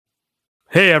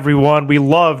Hey everyone, we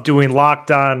love doing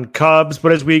Locked On Cubs,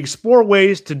 but as we explore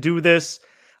ways to do this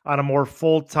on a more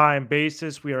full-time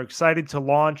basis, we are excited to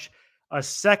launch a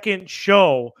second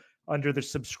show under the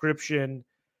subscription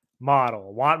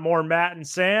model. Want more Matt and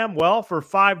Sam? Well, for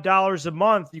 $5 a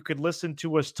month, you could listen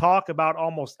to us talk about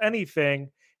almost anything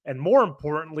and more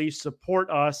importantly, support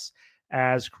us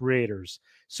as creators.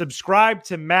 Subscribe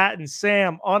to Matt and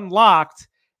Sam Unlocked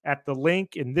at the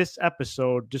link in this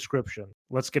episode description.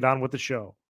 Let's get on with the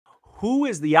show. Who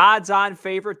is the odds-on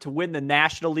favorite to win the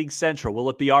National League Central? Will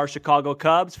it be our Chicago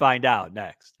Cubs? Find out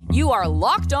next. You are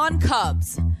Locked On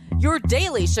Cubs, your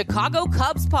daily Chicago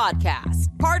Cubs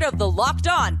podcast, part of the Locked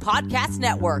On Podcast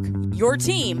Network, your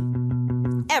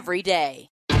team every day.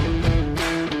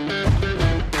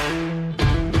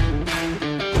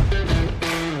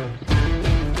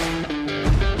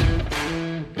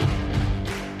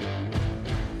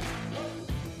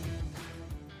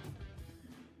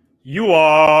 You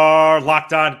are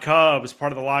Locked On Cubs,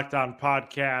 part of the Locked On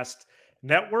Podcast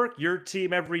Network, your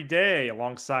team every day.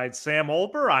 Alongside Sam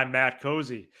Olber, I'm Matt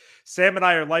Cozy. Sam and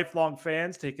I are lifelong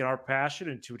fans, taking our passion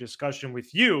into a discussion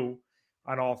with you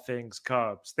on all things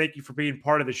Cubs. Thank you for being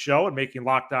part of the show and making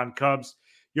Locked On Cubs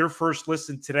your first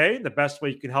listen today. The best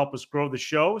way you can help us grow the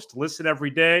show is to listen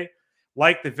every day,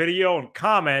 like the video, and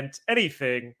comment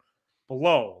anything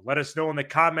below. Let us know in the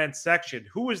comment section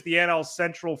who is the NL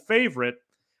Central favorite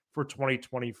for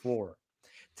 2024.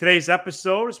 Today's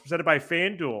episode is presented by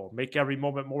FanDuel. Make every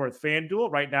moment more with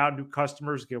FanDuel. Right now, new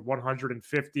customers get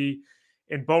 $150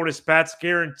 in bonus bets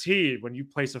guaranteed when you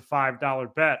place a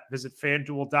 $5 bet. Visit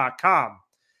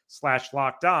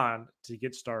FanDuel.com/locked-on to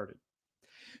get started.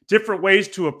 Different ways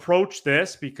to approach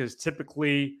this, because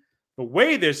typically the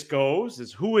way this goes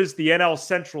is who is the NL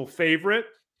Central favorite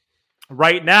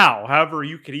right now. However,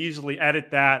 you could easily edit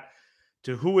that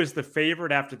to who is the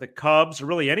favorite after the Cubs, or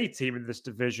really any team in this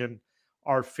division,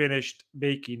 are finished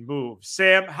making moves.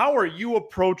 Sam, how are you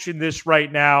approaching this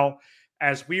right now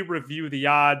as we review the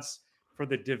odds for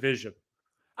the division?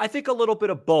 I think a little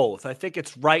bit of both. I think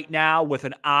it's right now with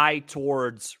an eye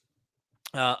towards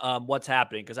what's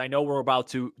happening, because I know we're about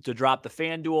to drop the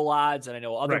FanDuel odds, and I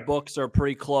know other books are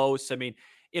pretty close. I mean,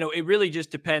 it really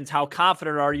just depends. How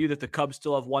confident are you that the Cubs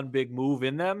still have one big move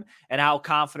in them, and how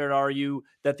confident are you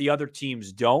that the other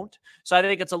teams don't? So I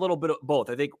think it's a little bit of both.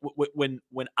 I think when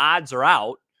odds are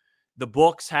out, the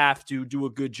books have to do a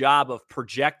good job of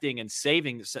projecting and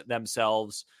saving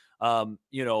themselves, from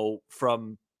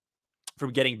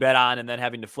getting bet on and then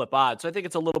having to flip odds. So I think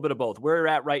it's a little bit of both. Where you're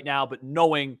at right now, but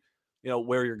knowing,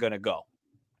 where you're going to go.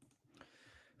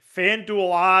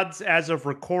 FanDuel odds as of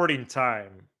recording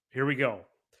time. Here we go.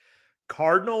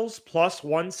 Cardinals plus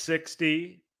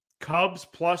 160, Cubs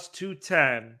plus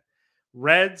 210,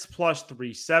 Reds plus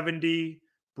 370,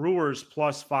 Brewers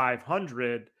plus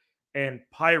 500, and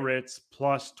Pirates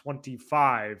plus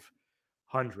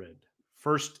 2,500.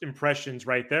 First impressions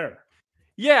right there.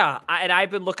 Yeah, and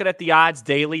I've been looking at the odds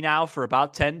daily now for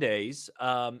about 10 days.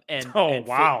 Wow.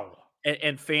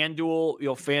 And FanDuel,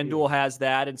 FanDuel has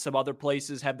that, and some other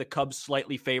places have the Cubs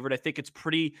slightly favored. I think it's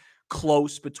pretty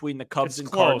close between the Cubs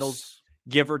and Cardinals,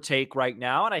 give or take right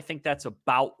now, and I think that's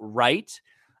about right.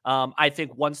 I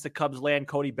think once the Cubs land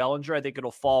Cody Bellinger, I think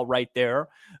it'll fall right there.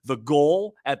 The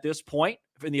goal at this point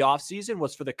in the offseason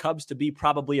was for the Cubs to be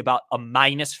probably about a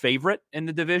minus favorite in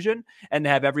the division and to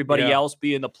have everybody else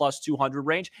be in the plus 200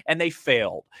 range, and they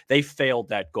failed. They failed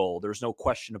that goal. There's no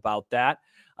question about that.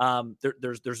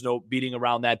 There's no beating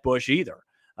around that bush either.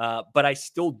 But I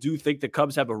still do think the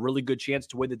Cubs have a really good chance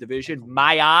to win the division.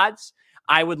 My odds,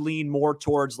 I would lean more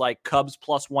towards like Cubs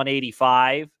plus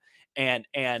 185 and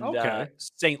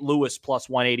St. Louis plus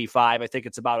 185. I think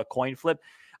it's about a coin flip.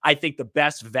 I think the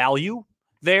best value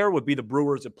there would be the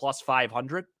Brewers at plus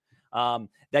 500.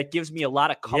 That gives me a lot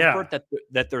of comfort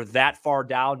that they're that far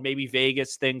down. Maybe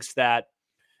Vegas thinks that,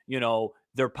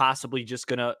 they're possibly just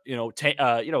going to,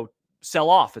 sell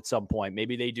off at some point.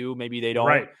 Maybe they do, maybe they don't.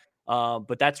 Right.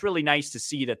 But that's really nice to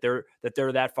see that they're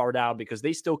that far down, because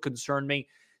they still concern me.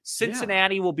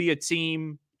 Cincinnati will be a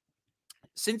team.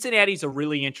 Cincinnati's a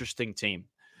really interesting team,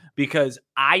 because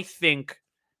I think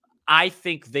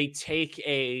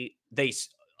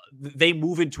they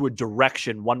move into a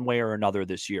direction one way or another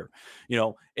this year.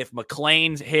 If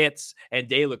McLean hits and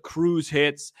De La Cruz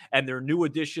hits and their new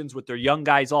additions with their young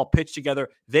guys all pitched together,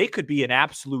 they could be an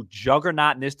absolute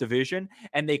juggernaut in this division,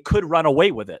 and they could run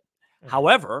away with it. Mm-hmm.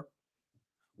 However,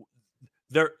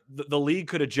 the league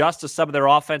could adjust to some of their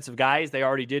offensive guys. They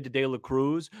already did to De La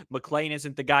Cruz. McLean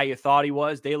isn't the guy you thought he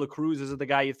was. De La Cruz isn't the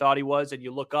guy you thought he was. And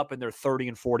you look up and they're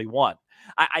 30-41.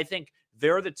 I think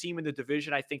they're the team in the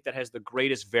division, I think, that has the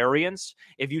greatest variance.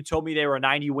 If you told me they were a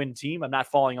 90-win team, I'm not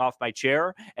falling off my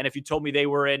chair. And if you told me they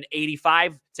were an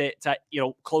 85 to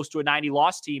close to a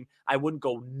 90-loss team, I wouldn't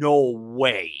go, no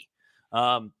way.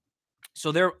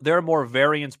 So they're a more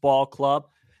variance ball club.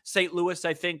 St. Louis,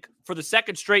 I think, for the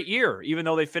second straight year, even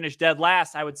though they finished dead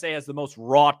last, I would say has the most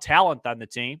raw talent on the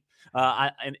team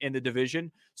in the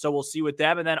division. So we'll see with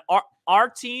them. And then our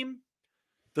team,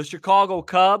 the Chicago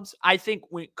Cubs, I think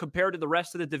compared to the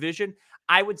rest of the division,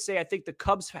 I would say I think the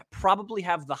Cubs probably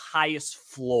have the highest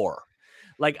floor.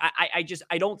 Like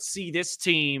I don't see this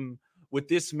team with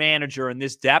this manager and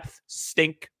this depth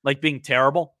stink like being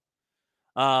terrible.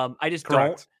 I just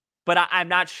don't. But I'm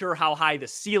not sure how high the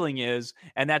ceiling is,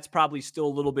 and that's probably still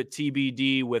a little bit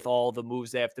TBD with all the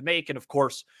moves they have to make. And, of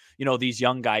course, these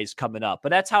young guys coming up. But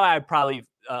that's how I would probably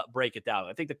break it down.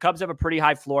 I think the Cubs have a pretty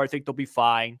high floor. I think they'll be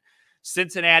fine.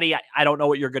 Cincinnati, I don't know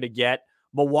what you're going to get.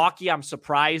 Milwaukee, I'm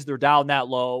surprised they're down that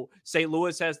low. St.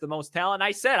 Louis has the most talent.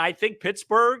 I said I think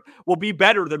Pittsburgh will be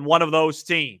better than one of those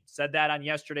teams. Said that on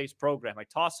yesterday's program. I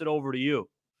toss it over to you.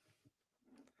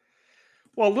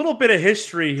 Well, a little bit of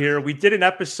history here. We did an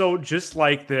episode just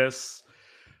like this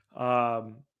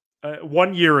 1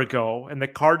 year ago, and the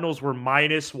Cardinals were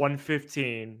minus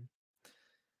 115.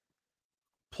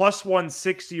 Plus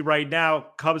 160 right now,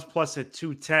 Cubs plus at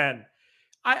 210.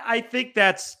 I think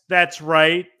that's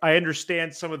right. I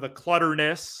understand some of the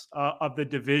clutterness of the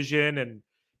division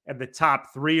and the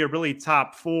top three, or really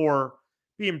top four,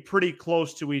 being pretty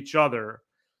close to each other.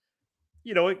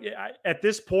 At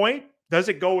this point, does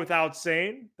it go without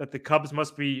saying that the Cubs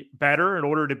must be better in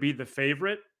order to be the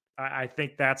favorite? I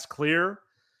think that's clear.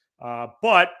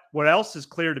 But what else is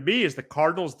clear to me is the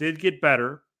Cardinals did get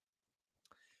better.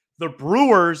 The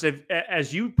Brewers,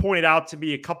 as you pointed out to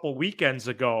me a couple weekends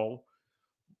ago,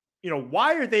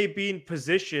 why are they being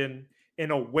positioned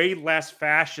in a way less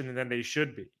fashion than they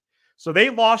should be? So they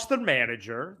lost their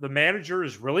manager. The manager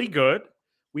is really good.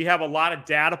 We have a lot of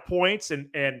data points and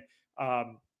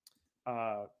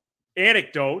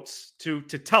anecdotes to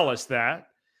tell us that.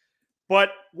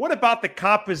 But what about the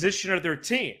composition of their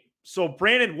team? So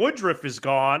Brandon Woodruff is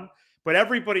gone, but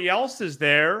everybody else is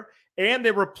there, and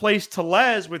they replaced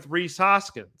Tellez with Rhys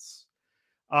Hoskins.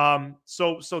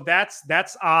 So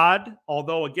that's odd.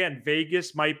 Although again,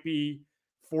 Vegas might be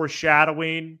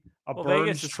foreshadowing a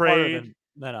Burns trade.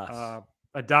 Than us.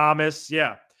 Adames,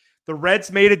 yeah. The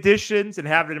Reds made additions and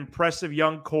have an impressive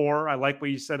young core. I like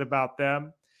what you said about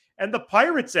them. And the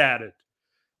Pirates added.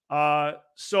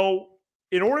 So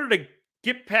in order to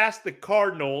get past the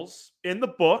Cardinals in the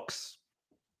books,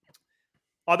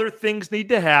 other things need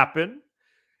to happen.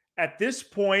 At this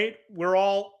point, we're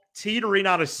all teetering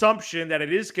on assumption that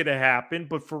it is going to happen.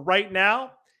 But for right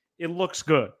now, it looks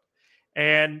good.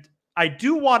 And I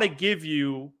do want to give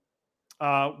you,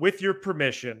 with your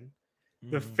permission,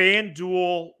 the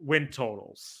FanDuel win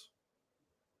totals.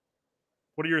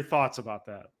 What are your thoughts about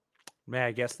that? May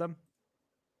I guess them?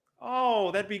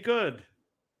 Oh, that'd be good.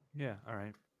 Yeah. All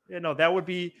right. Yeah, no,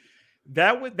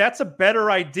 that's a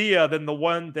better idea than the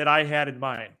one that I had in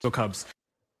mind. Go Cubs.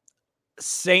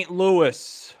 St.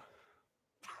 Louis.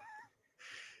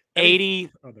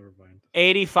 80. Oh, never mind.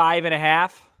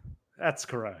 85.5. That's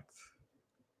correct.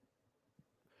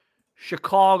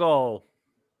 Chicago.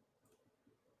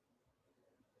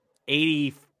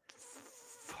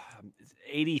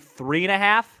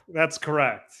 83.5. That's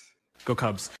correct. Go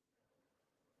Cubs.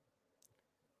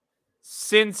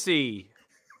 Cincy.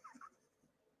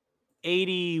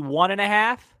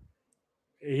 81.5.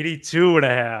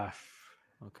 82.5.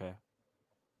 Okay.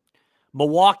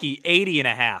 Milwaukee,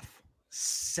 80.5.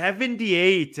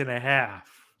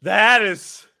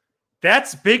 78.5.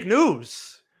 That's big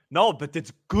news. No, but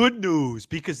it's good news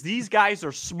because these guys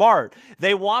are smart.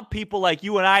 They want people like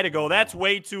you and I to go, that's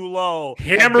way too low.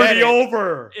 Hammer the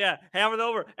over. Yeah, hammer the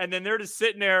over. And then they're just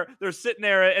sitting there. They're sitting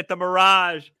there at the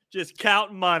Mirage just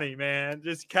counting money, man.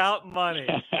 Just counting money.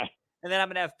 And then I'm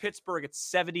going to have Pittsburgh at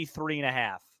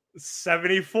 73.5.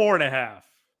 74.5.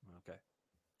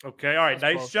 Okay. All right.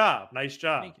 That's nice job. Nice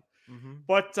job. Mm-hmm.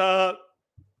 But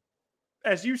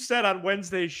as you said on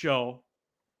Wednesday's show,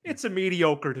 it's a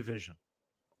mediocre division.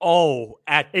 Oh,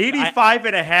 at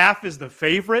 85.5 is the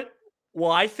favorite. Well,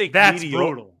 I think that's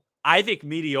brutal. I think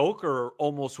mediocre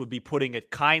almost would be putting it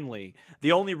kindly.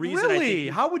 The only reason really,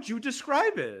 how would you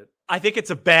describe it? I think it's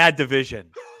a bad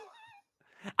division.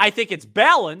 I think it's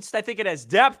balanced. I think it has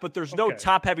depth, but there's no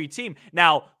top-heavy team.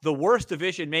 Now, the worst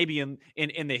division maybe in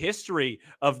the history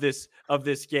of this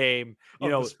game,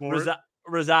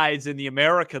 resides in the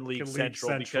American League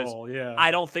Central because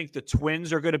I don't think the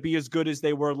Twins are going to be as good as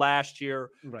they were last year.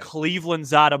 Right.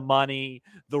 Cleveland's out of money.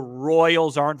 The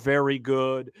Royals aren't very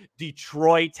good.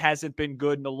 Detroit hasn't been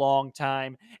good in a long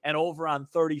time. And over on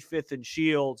 35th and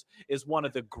Shields is one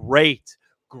of the great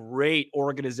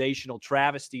organizational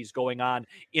travesties going on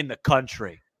in the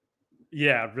country.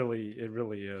 Yeah, it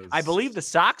really is. I believe the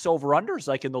Sox over-under is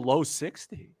like in the low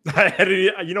 60.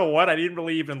 You know what? I didn't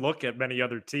really even look at many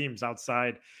other teams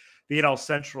outside the NL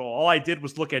Central. All I did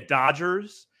was look at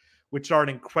Dodgers, which are an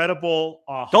incredible.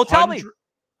 Don't tell me.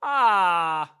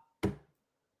 Come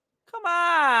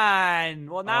on.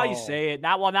 Well, now you say it.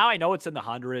 Now I know it's in the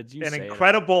hundreds. An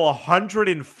incredible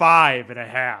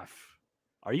 105.5.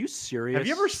 Are you serious? Have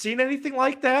you ever seen anything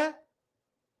like that?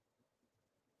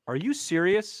 Are you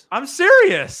serious? I'm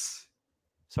serious.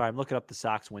 Sorry, I'm looking up the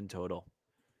Sox win total.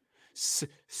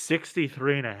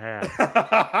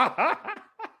 63.5.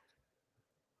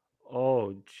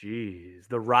 Oh, geez.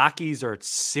 The Rockies are at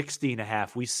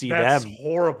 60.5. We see That's them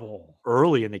horrible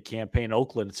early in the campaign.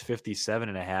 Oakland, it's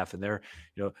 57.5, and they're,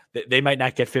 they might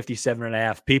not get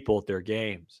 57.5 people at their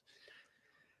games.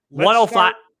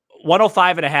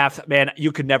 105.5, man,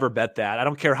 you could never bet that. I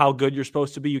don't care how good you're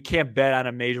supposed to be. You can't bet on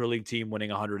a major league team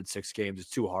winning 106 games. It's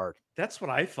too hard. That's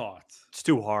what I thought. It's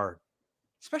too hard.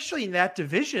 Especially in that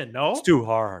division, no? It's too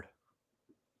hard.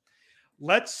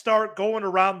 Let's start going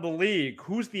around the league.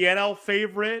 Who's the NL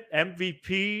favorite,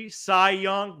 MVP, Cy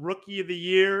Young, Rookie of the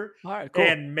Year, all right, cool,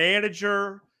 and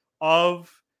Manager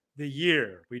of the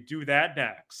Year? We do that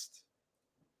next.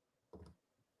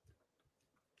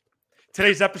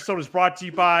 Today's episode is brought to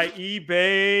you by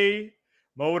eBay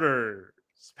Motors.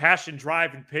 Passion,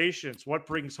 drive, and patience. What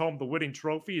brings home the winning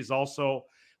trophy is also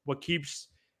what keeps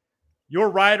your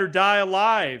ride or die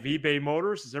alive. eBay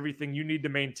Motors is everything you need to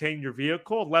maintain your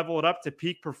vehicle. Level it up to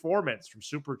peak performance from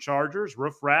superchargers,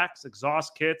 roof racks,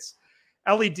 exhaust kits,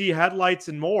 LED headlights,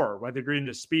 and more. Whether you're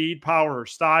into speed, power, or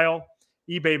style,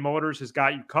 eBay Motors has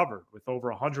got you covered. With over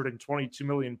 122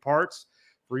 million parts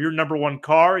for your number one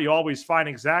car, you always find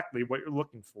exactly what you're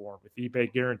looking for. With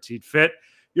eBay Guaranteed Fit,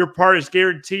 your part is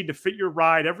guaranteed to fit your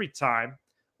ride every time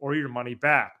or your money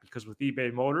back. Because with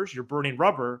eBay Motors, you're burning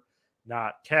rubber,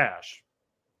 not cash.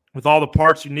 With all the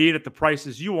parts you need at the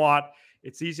prices you want,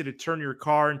 it's easy to turn your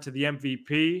car into the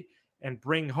MVP and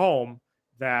bring home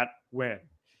that win.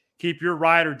 Keep your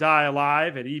ride or die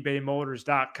alive at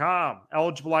ebaymotors.com.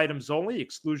 Eligible items only.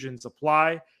 Exclusions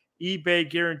apply. eBay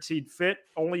Guaranteed Fit,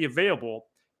 only available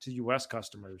to U.S.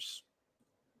 customers.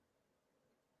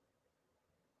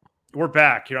 We're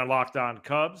back here on Locked On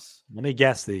Cubs. Let me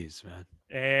guess these, man.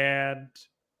 And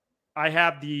I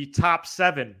have the top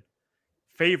 7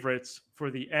 favorites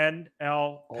for the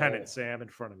NL pennant, Sam, in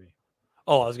front of me.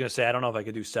 Oh, I was going to say, I don't know if I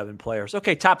could do 7 players.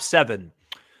 Okay, top 7.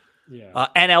 Yeah.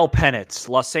 NL pennants,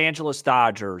 Los Angeles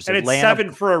Dodgers. And Atlanta... it's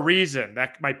 7 for a reason.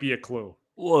 That might be a clue.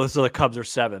 Well, so the Cubs are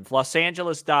 7th. Los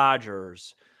Angeles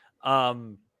Dodgers.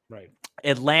 Right.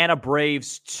 Atlanta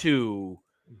Braves 2.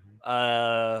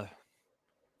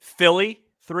 Philly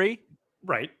 3.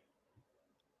 Right.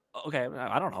 Okay,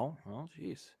 I don't know. Oh,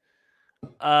 jeez.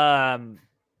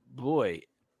 Boy,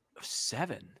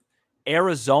 7.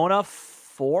 Arizona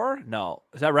 4? No,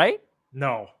 is that right?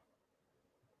 No.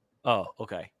 Oh,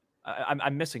 okay.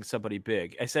 I'm missing somebody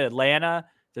big. I said Atlanta,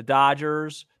 the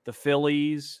Dodgers, the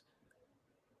Phillies,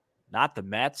 not the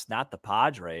Mets, not the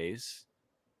Padres.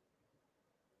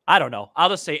 I don't know. I'll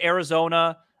just say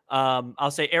Arizona.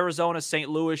 I'll say Arizona, St.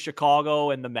 Louis, Chicago,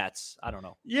 and the Mets. I don't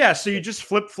know. Yeah, so you just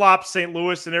flip-flop St.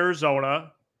 Louis and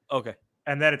Arizona. Okay.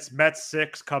 And then it's Mets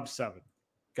 6, Cubs 7.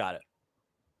 Got it.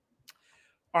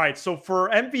 All right, so for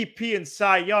MVP and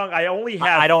Cy Young, I only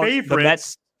have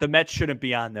favorites. The Mets shouldn't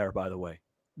be on there, by the way.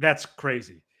 That's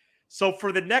crazy. So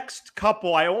for the next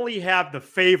couple, I only have the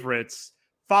favorites,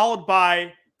 followed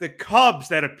by the Cubs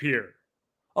that appear.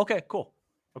 Okay, cool.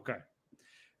 Okay.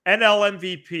 NL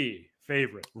MVP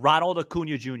favorite. Ronald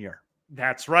Acuna Jr.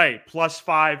 That's right. Plus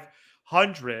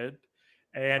 500.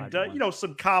 And,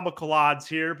 some comical odds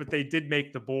here, but they did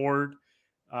make the board.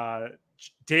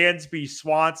 Dansby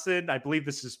Swanson, I believe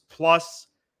this is plus.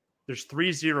 There's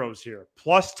 3 zeros here.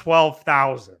 Plus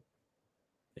 12,000.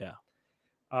 Yeah.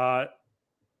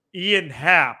 Ian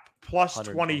Happ, plus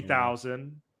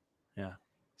 20,000. Yeah.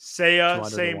 Seiya,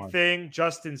 same thing.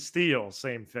 Justin Steele,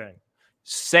 same thing.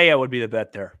 Seiya would be the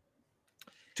bet there.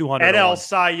 200. NL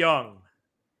Cy Young.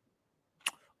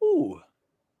 Ooh,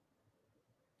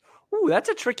 that's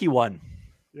a tricky one.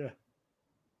 Yeah.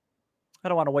 I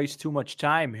don't want to waste too much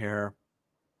time here.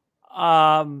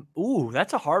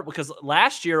 That's a hard, because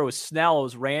last year it was Snell, it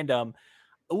was random.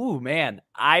 Man,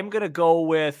 I'm going to go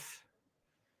with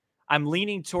I'm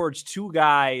leaning towards two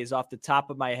guys off the top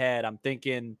of my head. I'm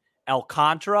thinking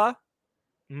Alcantara,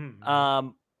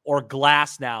 or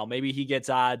Glass. Now maybe he gets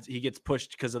odds. He gets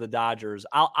pushed because of the Dodgers.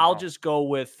 I'll just go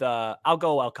with I'll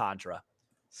go Alcantara.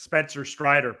 Spencer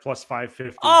Strider plus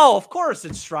 550. Oh, of course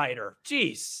it's Strider.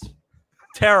 Jeez,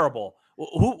 terrible.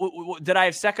 Who did I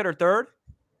have second or third?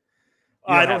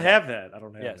 I don't have that. I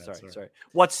don't have that. Sorry.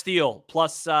 What's Steele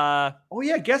plus?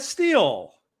 Guess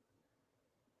Steele.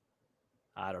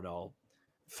 I don't know.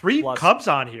 3 Cubs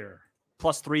on here.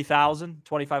 Plus 3,000,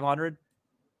 2,500.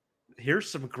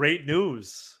 Here's some great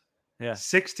news. Yeah.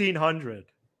 1,600.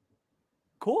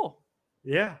 Cool.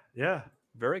 Yeah.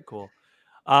 Very cool.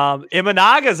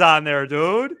 Imanaga's on there,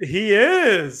 dude. He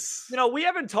is. We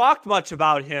haven't talked much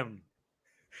about him.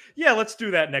 Yeah, let's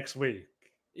do that next week.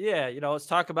 Yeah, let's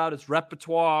talk about his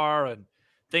repertoire and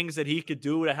things that he could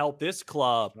do to help this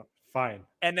club. Fine.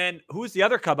 And then who's the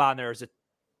other Cub on there? Is it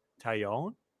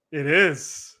Taillon? It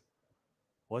is.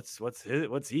 What's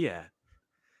he at?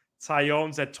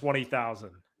 Taillon's at 20,000.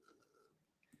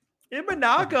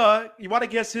 Imanaga, you want to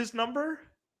guess his number?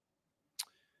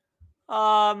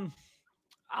 I'll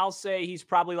say he's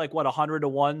probably like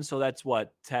 100-1, so that's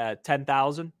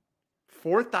 10,000?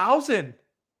 4,000.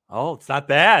 Oh, it's not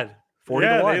bad.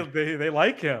 40-1. They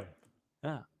like him.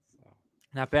 Yeah.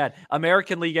 Not bad.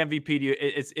 American League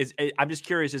MVP, I'm just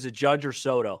curious, is it Judge or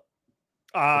Soto?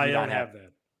 I don't have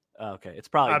that. Okay, it's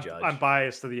probably Judge. I'm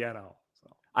biased to the NL. So.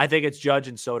 I think it's Judge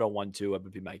and Soto 1-2. That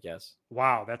would be my guess.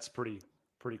 Wow, that's pretty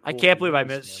cool. I can't believe I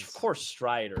missed. Of course,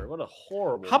 Strider. What a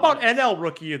horrible. How about NL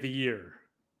Rookie of the Year?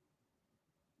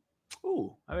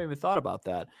 Ooh, I haven't even thought about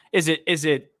that. Is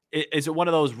it one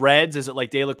of those Reds? Is it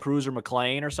like De La Cruz or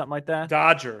McClain or something like that?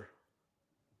 Dodger.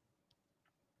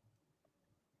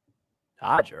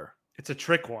 It's a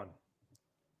trick one.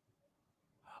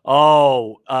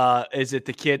 Oh, is it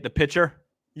the pitcher?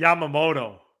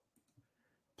 Yamamoto.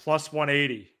 Plus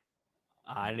 180.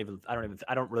 I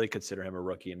don't really consider him a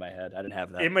rookie in my head. I didn't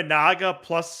have that. Imanaga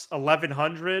plus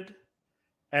 1,100.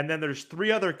 And then there's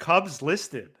 3 other Cubs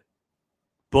listed.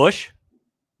 Bush.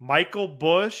 Michael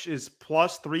Bush is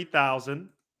plus 3,000.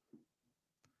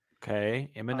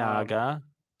 Okay. Imanaga.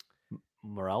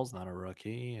 Morel's not a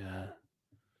rookie.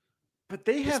 But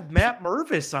they have Matt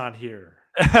Mervis on here.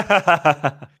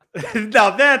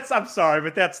 No, I'm sorry,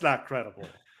 but that's not credible.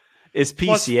 Is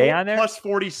PCA on there? Plus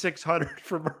 4,600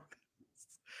 for Mervis.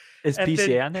 Is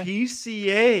PCA on there?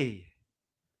 PCA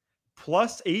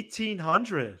plus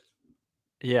 1,800.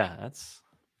 Yeah, that's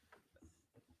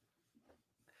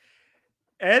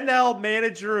NL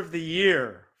Manager of the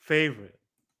Year favorite.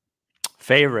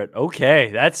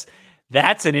 Okay,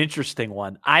 that's an interesting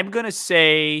one. I'm gonna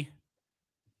say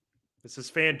this is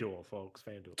FanDuel, folks.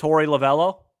 FanDuel. Torey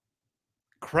Lovullo.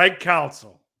 Craig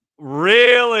Counsell.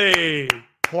 Really?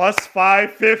 Plus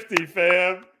 550,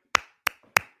 fam.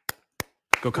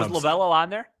 Go Cubs. Was Lovullo on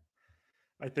there?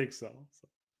 I think so.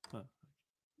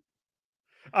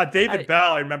 David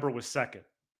Bell, I remember, was second.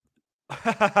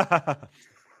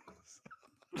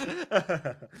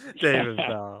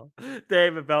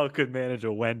 David Bell could manage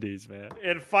a Wendy's, man.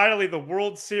 And finally, the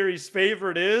World Series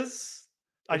favorite is...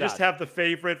 I just have the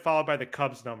favorite followed by the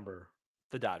Cubs number.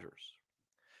 The Dodgers.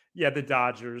 Yeah, the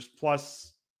Dodgers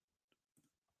plus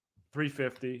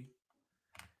 350.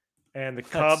 And the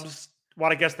Cubs,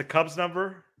 want to guess the Cubs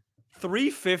number?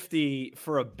 350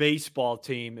 for a baseball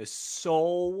team is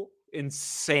so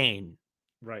insane.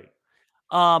 Right.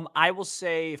 I will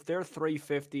say if they're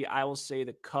 350, I will say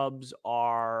the Cubs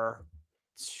are,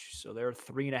 so they're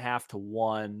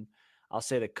 3.5-1. I'll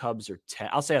say the Cubs are 10.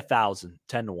 I'll say 1,000,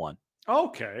 10-1.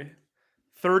 Okay.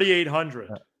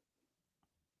 3,800.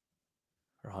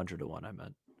 Or 100-1, I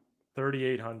meant.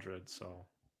 3,800, so.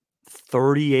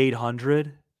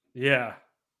 3,800? Yeah.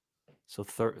 So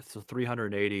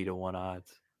 380-1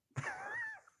 odds.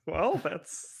 Well,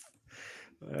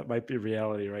 that might be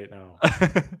reality right now.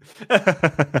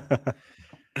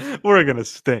 We're going to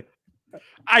stink.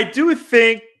 I do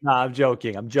think. No, I'm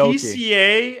joking.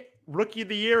 PCA, Rookie of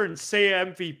the Year, and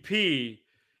Seiya MVP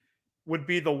would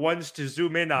be the ones to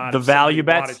zoom in on. The value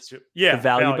bets? Yeah. The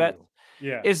value bet?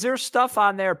 Yeah. Is there stuff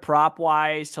on there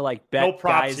prop-wise to like bet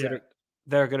guys yet.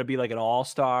 that are going to be like an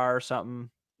all-star or something?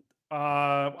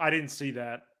 I didn't see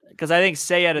that. Because I think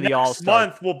Seiya to the all-star.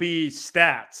 Next month will be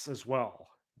stats as well.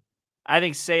 I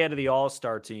think Seiya to the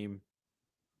all-star team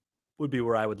would be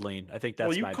where I would lean. I think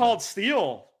that's you called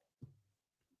Steele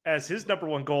as his number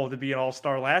one goal to be an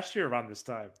all-star last year around this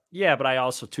time. Yeah, but I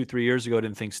also 2-3 years ago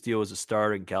didn't think Steele was a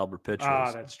starting caliber pitcher.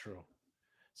 That's true.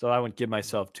 So I wouldn't give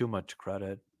myself too much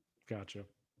credit. Gotcha.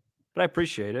 But I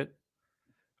appreciate it.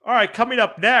 All right, coming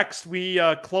up next, we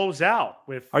close out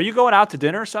with. Are you going out to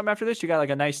dinner or something after this? You got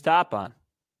like a nice top on.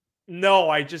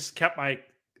 No, I just kept I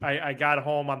got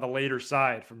home on the later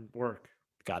side from work.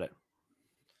 Got it.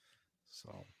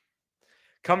 So,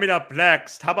 coming up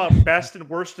next, how about best and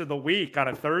worst of the week on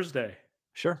a Thursday?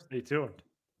 Sure. Stay tuned.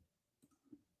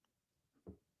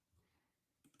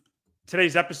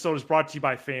 Today's episode is brought to you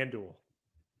by FanDuel.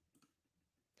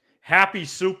 Happy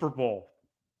Super Bowl.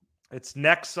 It's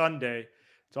next Sunday.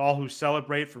 To all who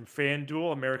celebrate from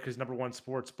FanDuel, America's #1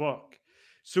 sports book.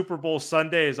 Super Bowl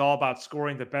Sunday is all about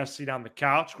scoring the best seat on the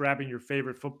couch, grabbing your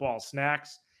favorite football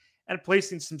snacks, and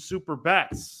placing some super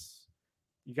bets.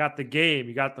 You got the game,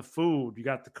 you got the food, you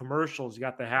got the commercials, you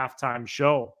got the halftime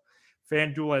show.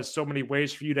 FanDuel has so many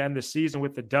ways for you to end the season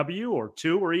with a W or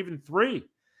 2 or even 3.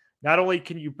 Not only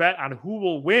can you bet on who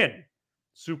will win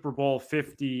Super Bowl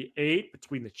 58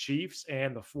 between the Chiefs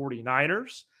and the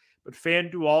 49ers, but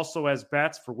FanDuel also has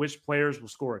bets for which players will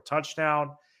score a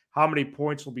touchdown, how many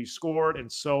points will be scored,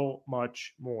 and so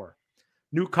much more.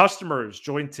 New customers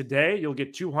join today. You'll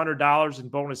get $200 in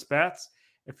bonus bets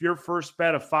if your first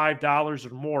bet of $5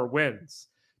 or more wins.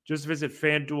 Just visit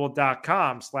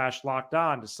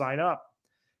FanDuel.com/lockedon to sign up.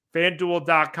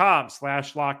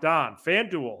 FanDuel.com/lockedon.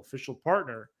 FanDuel, official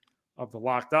partner of the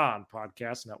Locked On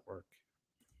Podcast Network.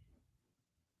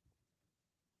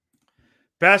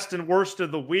 Best and worst of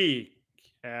the week,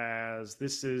 as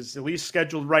this is at least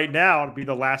scheduled right now to be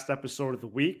the last episode of the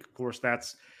week. Of course,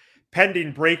 that's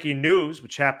pending breaking news,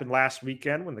 which happened last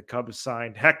weekend when the Cubs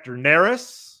signed Hector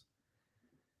Neris.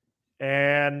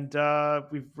 And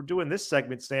we're doing this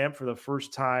segment, Sam, for the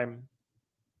first time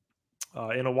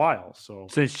in a while. So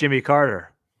since Jimmy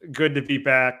Carter. Good to be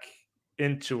back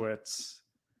into it.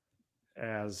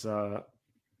 As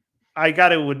I got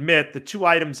to admit, the 2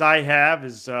 items I have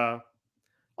is...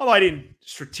 although I didn't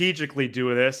strategically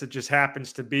do this, it just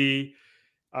happens to be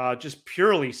just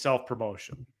purely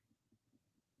self-promotion.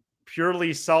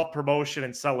 Purely self-promotion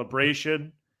and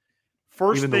celebration.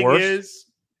 First thing is...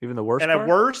 Even the worst and part? at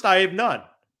worst, I have none.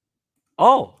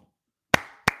 Oh.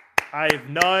 I have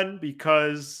none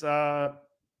because... yeah,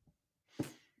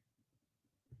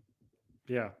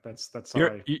 that's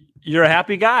you're a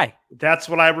happy guy. That's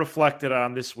what I reflected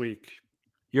on this week.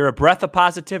 You're a breath of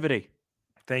positivity.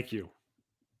 Thank you.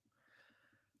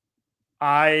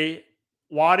 I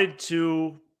wanted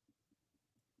to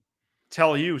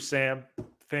tell you, Sam,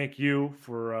 thank you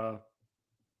for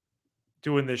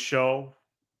doing this show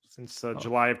since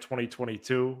July of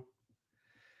 2022.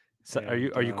 So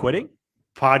are you quitting?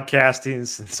 Podcasting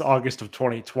since August of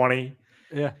 2020.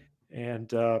 Yeah.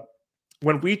 And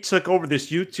when we took over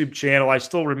this YouTube channel, I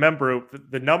still remember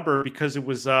the number because it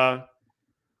was the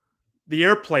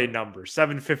airplane number,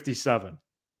 757.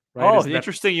 Right? Oh,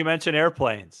 interesting you mentioned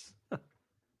airplanes.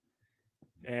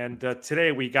 And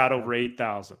today we got over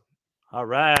 8,000. All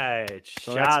right.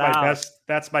 So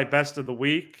that's my best of the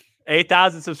week.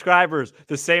 8,000 subscribers.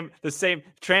 The same.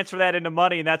 Transfer that into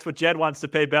money, and that's what Jed wants to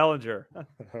pay Bellinger.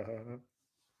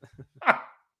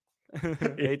 8,000.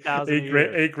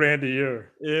 $8,000 a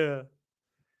year. Yeah.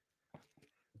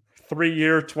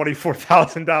 3-year,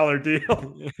 $24,000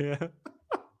 deal. Yeah.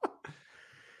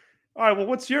 All right. Well,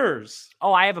 what's yours?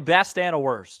 Oh, I have a best and a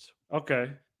worst.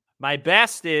 Okay. My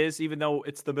best is, even though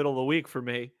it's the middle of the week for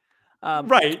me,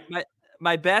 right.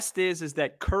 My best is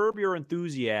that Curb Your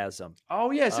Enthusiasm.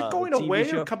 Oh yeah, is it going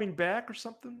away or coming back or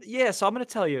something? Yeah, so I'm going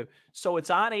to tell you. So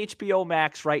it's on HBO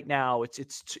Max right now.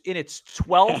 It's in its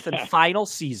 12th and final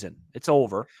season. It's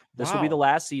over. This will be the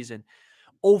last season.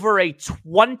 Over a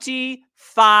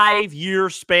 25-year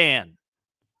span,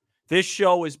 this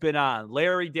show has been on.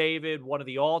 Larry David, one of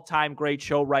the all-time great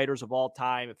show writers of all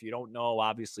time. If you don't know,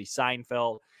 obviously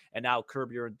Seinfeld, and now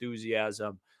Curb Your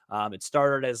Enthusiasm. It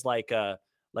started as like a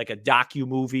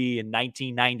docu-movie in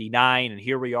 1999, and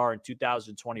here we are in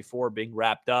 2024 being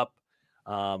wrapped up.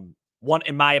 One,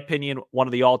 in my opinion, one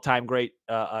of the all-time great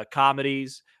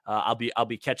comedies. I'll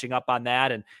be catching up on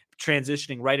that, and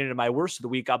transitioning right into my worst of the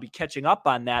week. I'll be catching up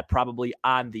on that probably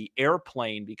on the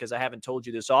airplane, because I haven't told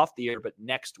you this off the air, but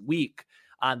next week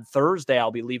on Thursday,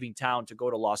 I'll be leaving town to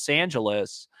go to Los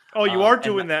Angeles. Oh, you are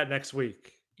doing that next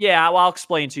week. Yeah, well, I'll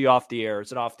explain to you off the air.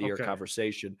 It's an off the air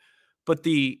conversation. But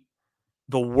the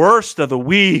worst of the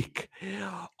week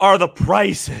are the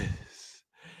prices.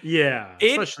 Yeah,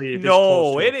 especially if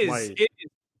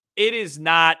it is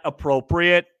not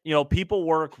appropriate. You know, people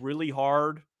work really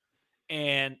hard,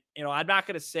 and I'm not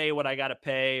going to say what I got to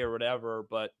pay or whatever,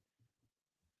 but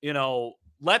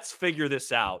let's figure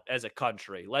this out as a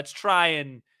country. Let's try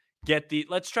and get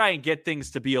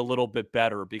things to be a little bit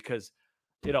better, because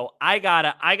I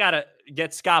gotta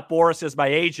get Scott Boras as my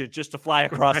agent just to fly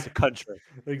across the country.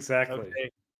 Exactly.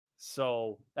 Okay?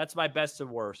 So that's my best and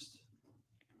worst.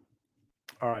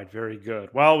 All right, very good.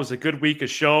 Well, it was a good week of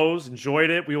shows. Enjoyed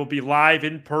it. We will be live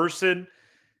in person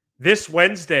this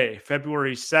Wednesday,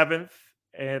 February 7th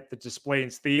at the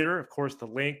Displays Theater. Of course, the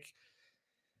link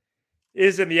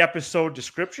is in the episode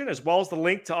description, as well as the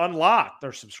link to Unlocked,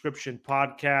 our subscription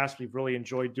podcast. We've really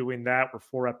enjoyed doing that. We're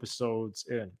 4 episodes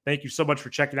in. Thank you so much for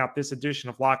checking out this edition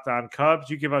of Locked On Cubs.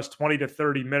 You give us 20 to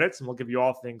 30 minutes, and we'll give you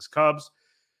all things Cubs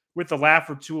with a laugh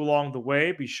or two along the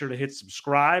way. Be sure to hit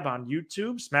subscribe on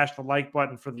YouTube, smash the like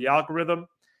button for the algorithm,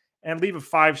 and leave a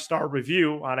 5-star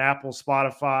review on Apple,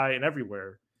 Spotify, and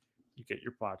everywhere you get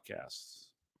your podcasts.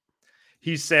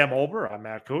 He's Sam Olber. I'm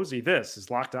Matt Cozy. This is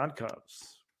Locked On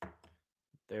Cubs.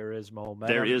 There is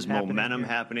momentum. There is momentum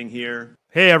happening here.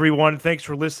 Hey, everyone. Thanks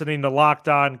for listening to Locked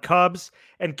On Cubs.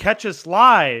 And catch us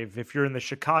live if you're in the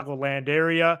Chicagoland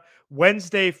area,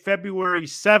 Wednesday, February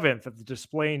 7th at the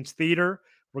Displays Theater.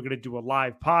 We're going to do a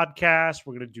live podcast.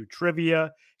 We're going to do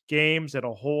trivia, games, and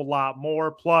a whole lot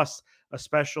more, plus a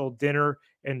special dinner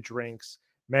and drinks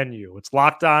menu. It's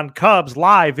Locked On Cubs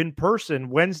live in person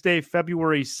Wednesday,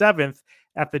 February 7th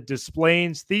at the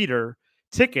Displays Theater.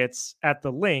 Tickets at the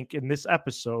link in this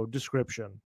episode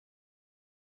description.